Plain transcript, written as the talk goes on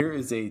Here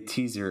is a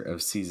teaser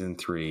of season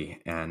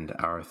 3 and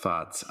our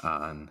thoughts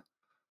on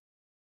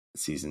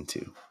season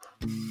 2.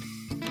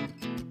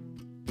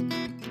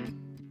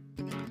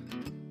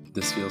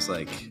 This feels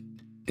like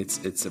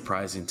it's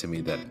surprising to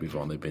me that we've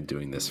only been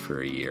doing this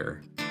for a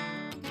year.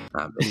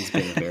 It has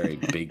been a very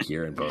big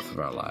year in both of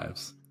our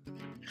lives.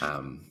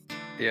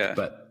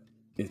 But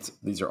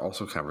these are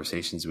also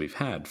conversations we've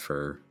had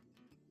for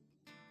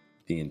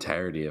the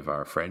entirety of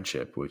our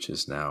friendship, which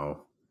is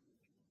now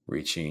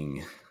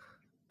reaching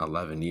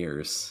 11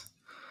 years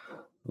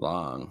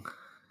long.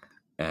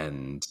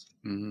 And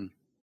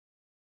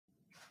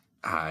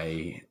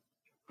I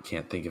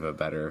can't think of a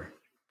better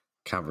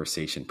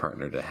conversation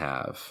partner to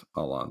have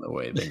along the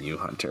way than you,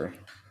 Hunter.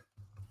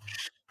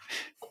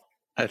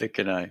 Neither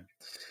can I.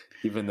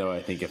 Even though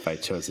I think if I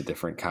chose a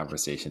different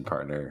conversation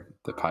partner,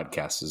 the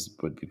podcast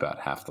would be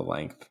about half the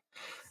length.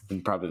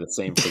 And probably the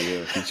same for you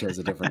if you chose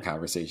a different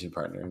conversation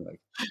partner.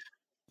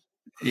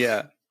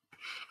 Yeah.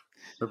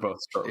 We're both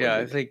short. Yeah,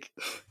 I think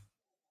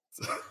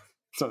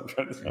so I'm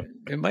trying to say.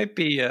 It might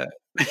be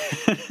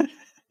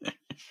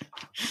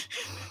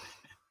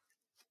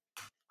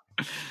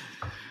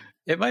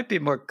it might be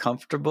more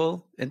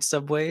comfortable in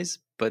some ways,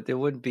 but it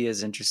wouldn't be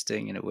as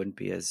interesting and it wouldn't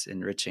be as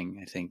enriching,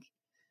 I think,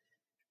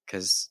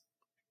 because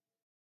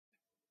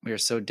we are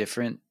so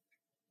different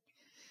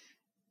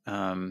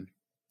in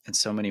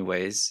so many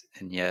ways,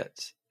 and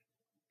yet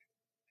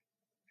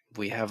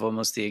we have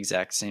almost the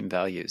exact same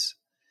values.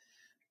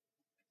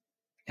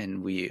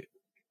 And we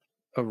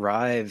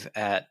arrive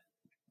at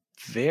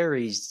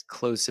very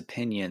close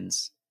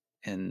opinions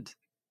and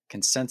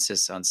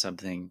consensus on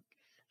something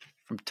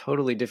from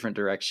totally different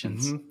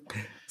directions.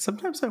 Mm-hmm.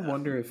 Sometimes I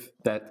wonder if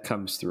that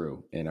comes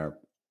through in our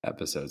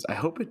episodes. I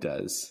hope it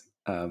does,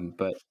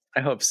 but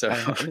I hope so.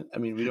 I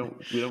mean, we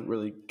don't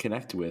really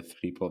connect with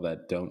people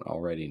that don't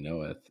already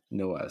know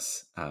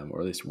us,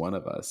 or at least one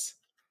of us.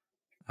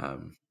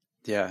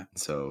 Yeah.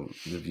 So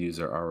the views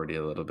are already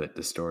a little bit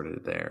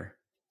distorted there.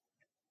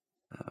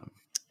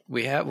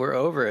 We're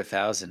over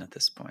 1,000 at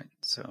this point,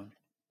 so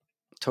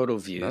total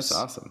views. That's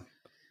awesome.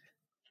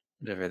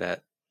 Whatever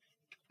that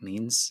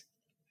means,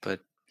 but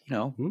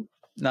not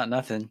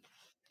nothing.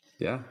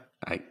 Yeah,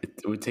 it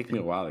would take me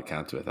a while to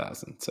count to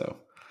 1,000, so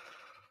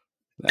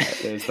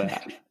there's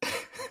that.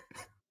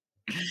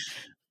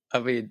 I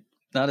mean,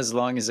 not as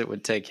long as it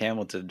would take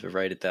Hamilton to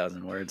write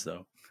 1,000 words,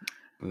 though.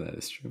 That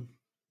is true.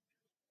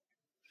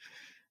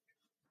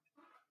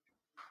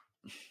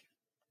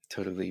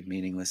 Totally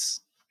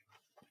meaningless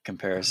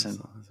comparison.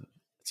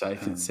 So I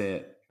could say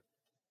it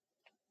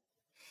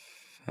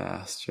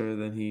faster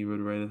than he would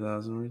write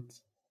 1,000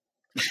 words.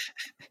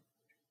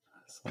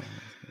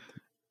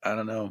 I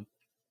don't know.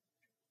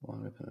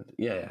 Longer than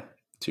yeah.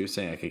 So you're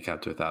saying I could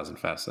count to 1,000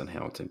 faster than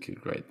Hamilton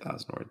could write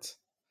 1,000 words?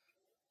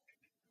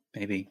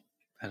 Maybe.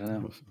 I don't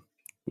know.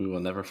 We will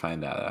never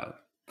find that out.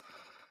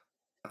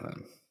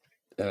 And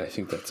I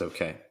think that's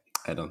okay.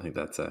 I don't think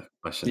that's a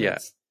question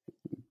that's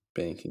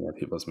banking on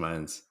people's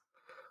minds.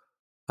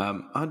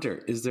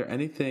 Hunter, is there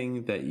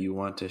anything that you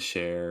want to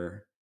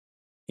share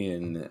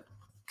in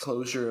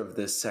closure of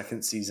this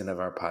second season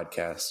of our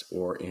podcast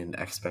or in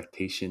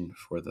expectation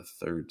for the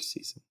third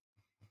season?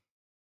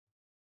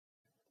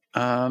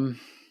 I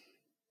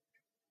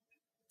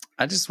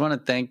just want to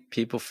thank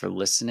people for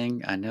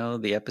listening. I know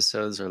the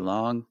episodes are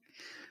long.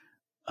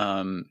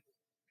 And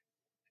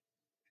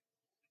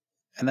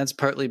that's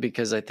partly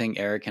because I think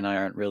Eric and I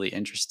aren't really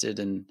interested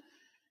in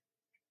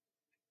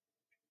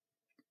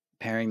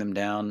paring them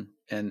down.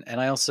 And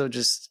I also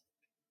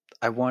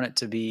I want it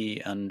to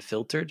be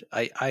unfiltered.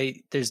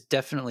 There's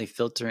definitely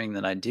filtering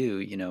that I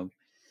do.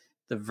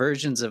 The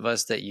versions of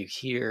us that you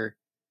hear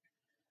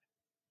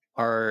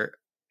are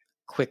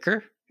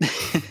quicker.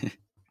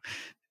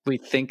 We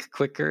think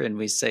quicker and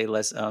we say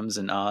less ums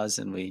and ahs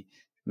and we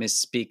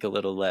misspeak a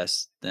little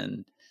less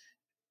than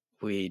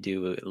we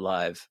do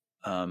live.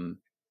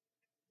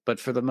 But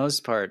for the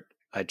most part,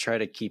 I try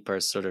to keep our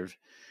sort of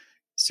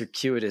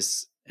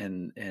circuitous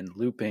and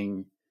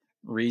looping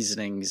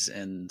reasonings,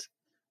 and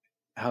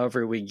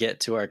however we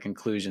get to our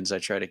conclusions, I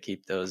try to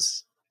keep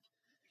those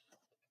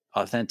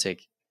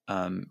authentic,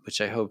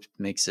 which I hope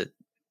makes it.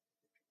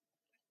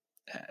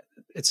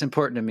 It's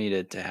important to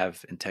me to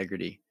have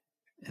integrity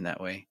in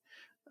that way.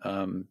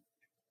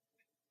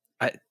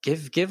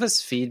 Give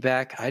us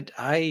feedback.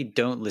 I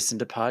don't listen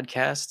to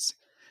podcasts,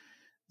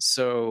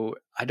 so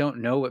I don't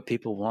know what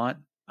people want.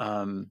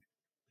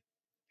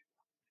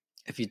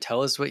 If you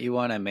tell us what you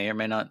want, I may or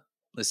may not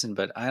listen,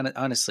 but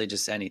honestly,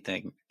 just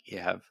anything you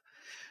have.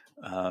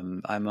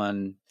 I'm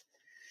on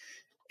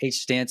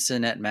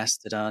hdanson at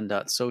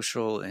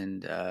mastodon.social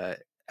and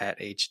at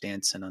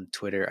hdanson on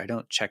Twitter. I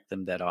don't check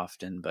them that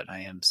often, but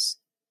I'll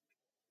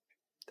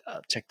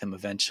check them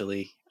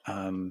eventually.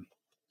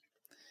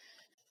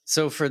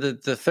 So for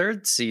the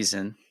third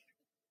season,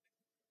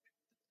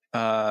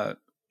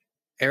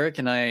 Eric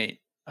and I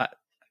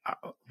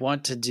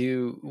want to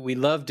do. We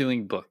love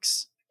doing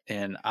books.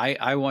 And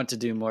I want to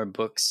do more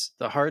books.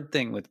 The hard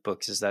thing with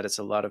books is that it's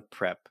a lot of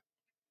prep,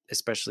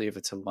 especially if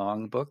it's a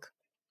long book.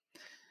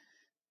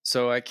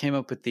 So I came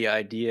up with the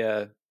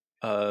idea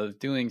of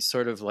doing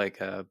sort of like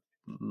a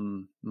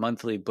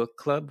monthly book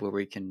club where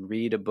we can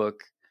read a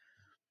book,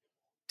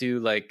 do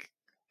like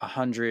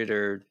 100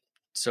 or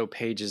so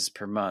pages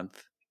per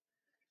month,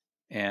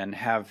 and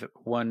have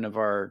one of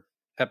our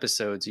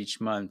episodes each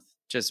month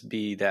just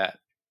be that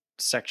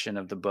section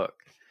of the book.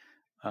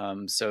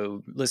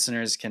 So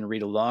listeners can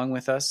read along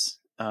with us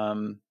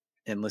and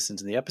listen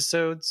to the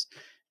episodes,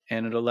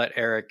 and it'll let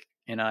Eric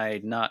and I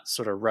not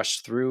sort of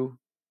rush through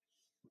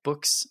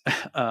books,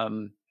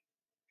 because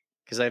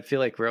I feel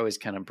like we're always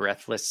kind of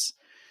breathless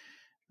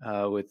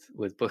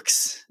with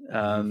books.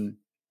 And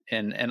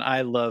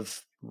I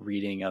love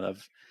reading. I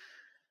love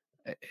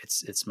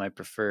it's my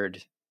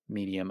preferred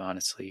medium,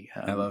 honestly.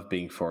 I love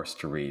being forced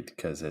to read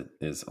because it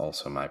is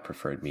also my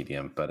preferred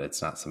medium, but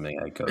it's not something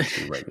I go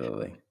to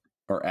regularly,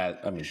 or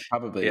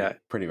probably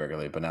pretty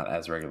regularly, but not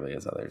as regularly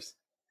as others.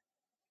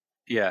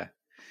 Yeah.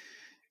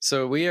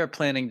 So we are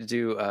planning to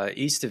do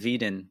East of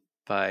Eden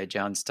by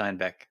John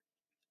Steinbeck,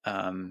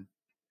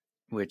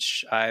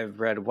 which I've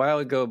read a while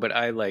ago, but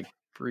I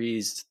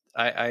breezed.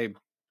 I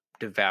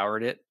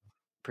devoured it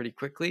pretty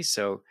quickly,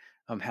 so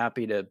I'm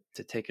happy to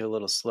take it a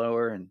little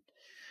slower, and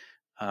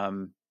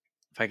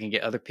if I can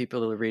get other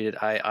people to read it.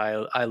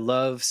 I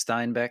love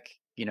Steinbeck.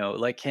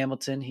 Like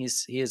Hamilton, he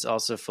is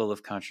also full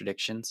of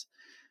contradictions,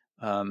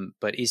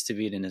 but East of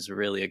Eden is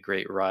really a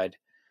great ride,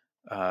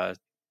 and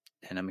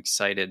I'm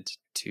excited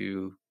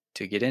to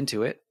get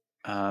into it.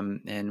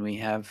 And we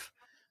have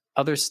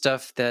other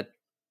stuff that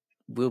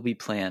will be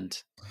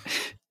planned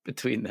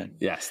between then.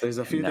 Yes, there's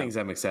a few things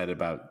I'm excited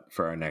about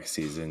for our next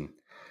season.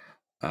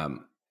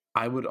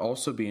 I would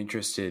also be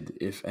interested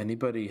if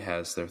anybody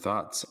has their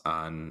thoughts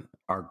on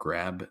our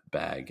grab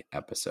bag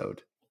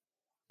episode.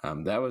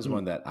 That was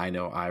one that I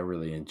know I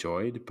really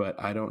enjoyed, but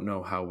I don't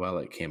know how well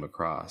it came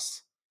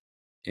across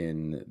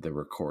in the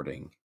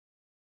recording.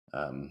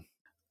 I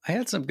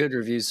had some good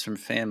reviews from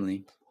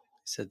family.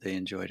 Said they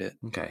enjoyed it.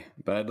 Okay,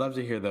 but I'd love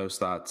to hear those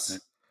thoughts,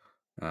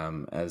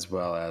 as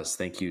well as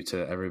thank you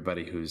to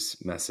everybody who's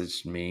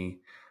messaged me,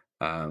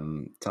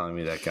 telling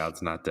me that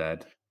God's not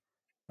dead.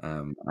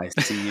 I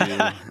see you,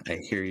 I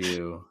hear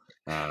you.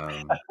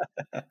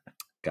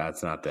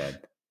 God's not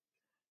dead.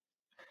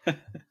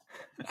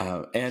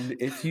 And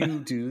if you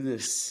do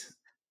this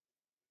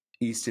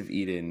East of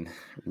Eden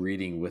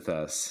reading with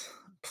us,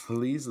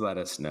 please let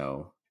us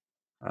know.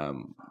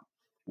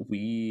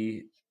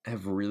 We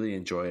have really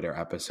enjoyed our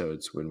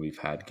episodes when we've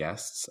had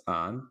guests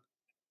on,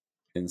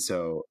 and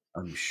so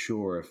I'm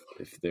sure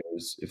if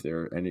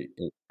there are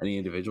any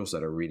individuals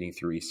that are reading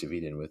through East of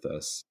Eden with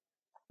us,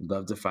 I'd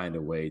love to find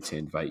a way to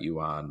invite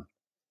you on,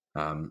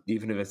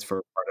 even if it's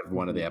for part of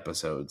one of the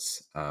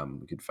episodes.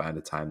 We could find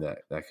a time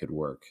that could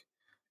work,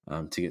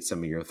 to get some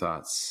of your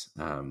thoughts,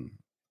 and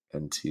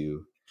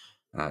to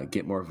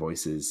get more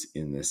voices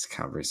in this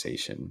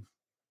conversation.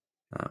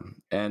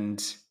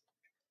 And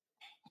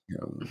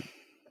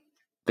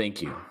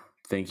thank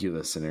you,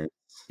 listeners.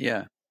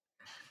 Yeah.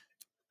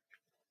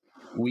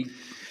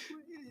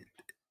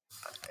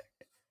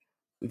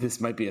 This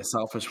might be a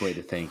selfish way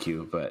to thank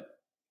you, but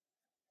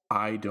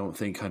I don't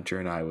think Hunter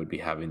and I would be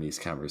having these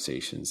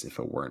conversations if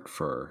it weren't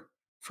for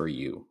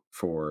you,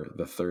 for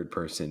the third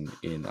person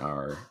in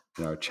our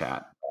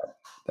chat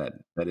that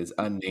is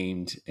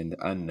unnamed and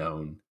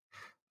unknown.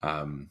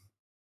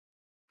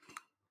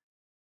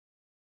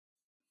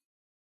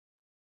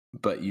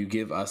 But you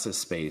give us a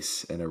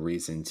space and a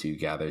reason to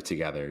gather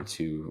together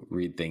to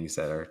read things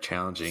that are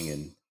challenging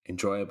and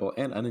enjoyable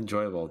and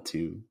unenjoyable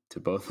to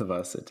both of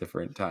us at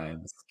different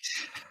times,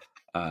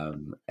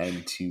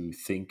 and to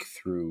think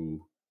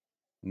through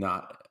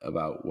not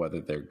about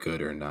whether they're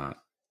good or not,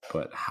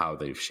 but how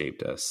they've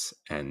shaped us.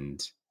 And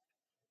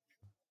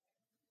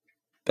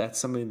that's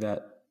something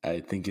that I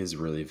think is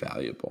really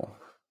valuable,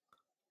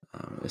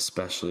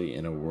 especially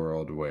in a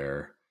world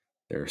where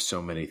there are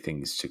so many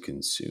things to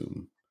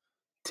consume.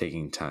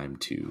 Taking time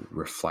to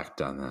reflect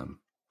on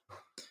them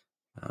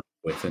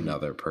with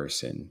another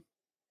person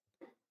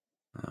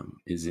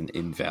is an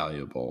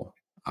invaluable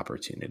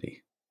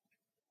opportunity.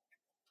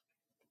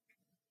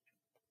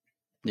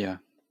 Yeah.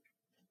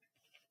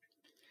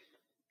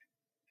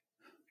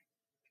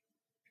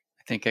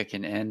 I think I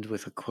can end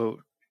with a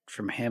quote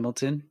from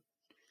Hamilton,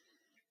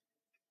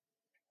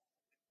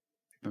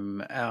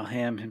 from Al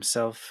Hamm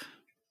himself.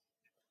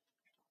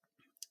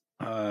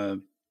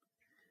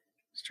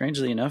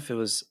 Strangely enough, it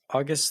was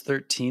August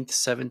 13th,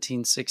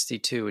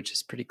 1762, which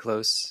is pretty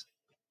close.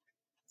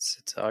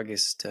 It's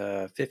August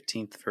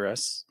 15th for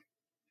us.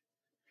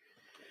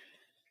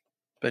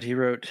 But he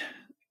wrote,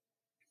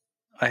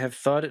 "I have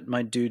thought it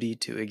my duty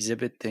to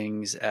exhibit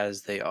things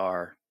as they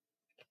are,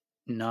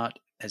 not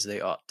as they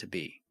ought to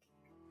be."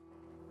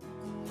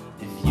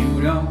 If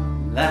you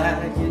don't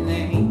like your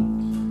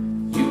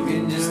name, you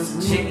can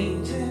just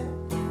change it.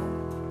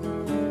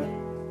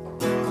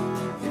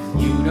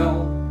 If you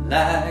don't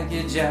like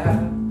your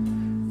job,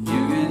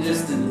 you can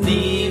just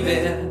leave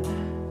it.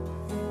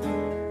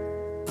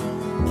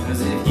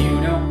 'Cause if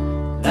you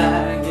don't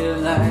like your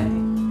life,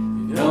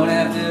 you don't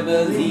have to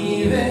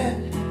believe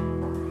it.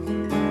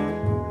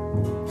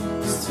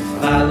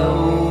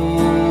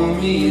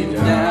 me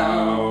down.